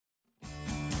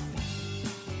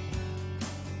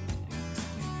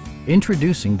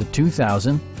Introducing the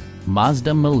 2000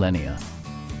 Mazda Millenia.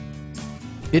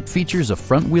 It features a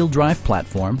front-wheel drive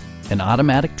platform, an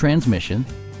automatic transmission,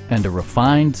 and a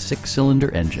refined 6-cylinder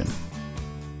engine.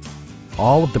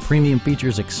 All of the premium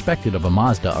features expected of a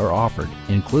Mazda are offered,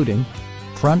 including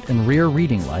front and rear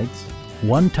reading lights,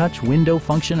 one-touch window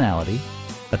functionality,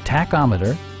 a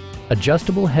tachometer,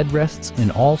 adjustable headrests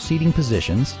in all seating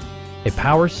positions, a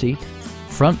power seat,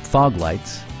 front fog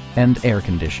lights, and air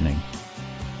conditioning.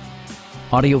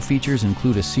 Audio features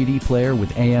include a CD player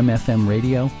with AM/FM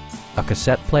radio, a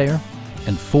cassette player,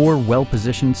 and 4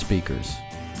 well-positioned speakers.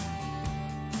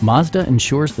 Mazda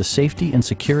ensures the safety and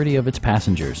security of its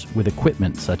passengers with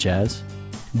equipment such as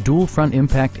dual front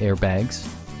impact airbags,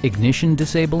 ignition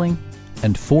disabling,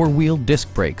 and 4-wheel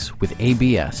disc brakes with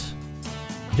ABS.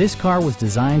 This car was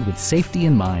designed with safety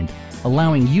in mind,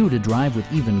 allowing you to drive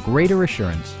with even greater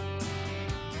assurance.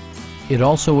 It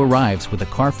also arrives with a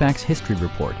Carfax history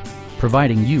report,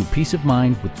 providing you peace of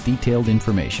mind with detailed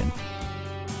information.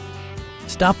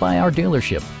 Stop by our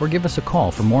dealership or give us a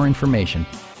call for more information.